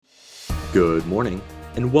Good morning,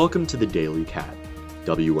 and welcome to the Daily Cat,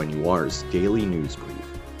 WNUR's daily news brief.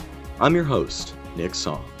 I'm your host, Nick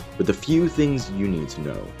Song, with a few things you need to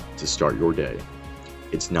know to start your day.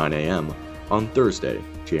 It's 9 a.m. on Thursday,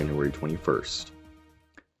 January 21st.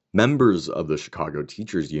 Members of the Chicago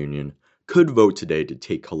Teachers Union could vote today to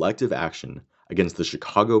take collective action against the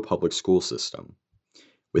Chicago public school system.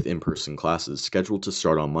 With in-person classes scheduled to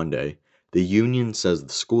start on Monday, the union says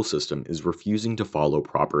the school system is refusing to follow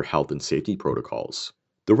proper health and safety protocols.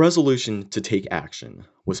 The resolution to take action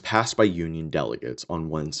was passed by union delegates on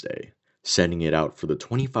Wednesday, sending it out for the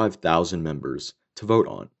 25,000 members to vote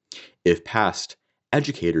on. If passed,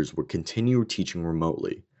 educators would continue teaching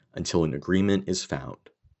remotely until an agreement is found.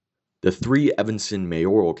 The three Evanston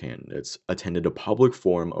mayoral candidates attended a public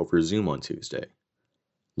forum over Zoom on Tuesday.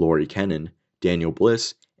 Lori Kennan, Daniel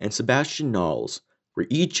Bliss, and Sebastian Knowles were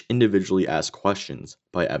each individually asked questions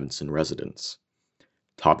by Evanston residents.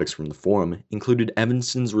 Topics from the forum included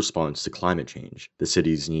Evanston's response to climate change, the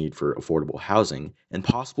city's need for affordable housing, and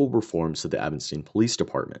possible reforms to the Evanston Police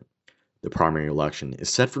Department. The primary election is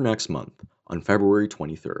set for next month, on February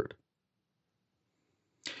 23rd.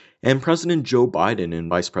 And President Joe Biden and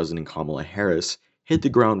Vice President Kamala Harris hit the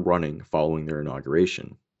ground running following their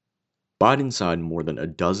inauguration. Biden signed more than a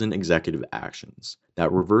dozen executive actions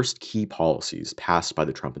that reversed key policies passed by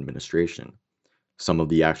the Trump administration. Some of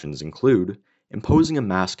the actions include imposing a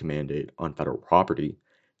mask mandate on federal property,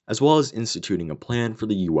 as well as instituting a plan for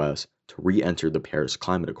the U.S. to re-enter the Paris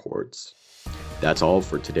Climate Accords. That's all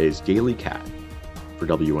for today's Daily Cat. For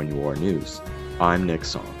WNUR News, I'm Nick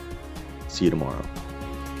Song. See you tomorrow.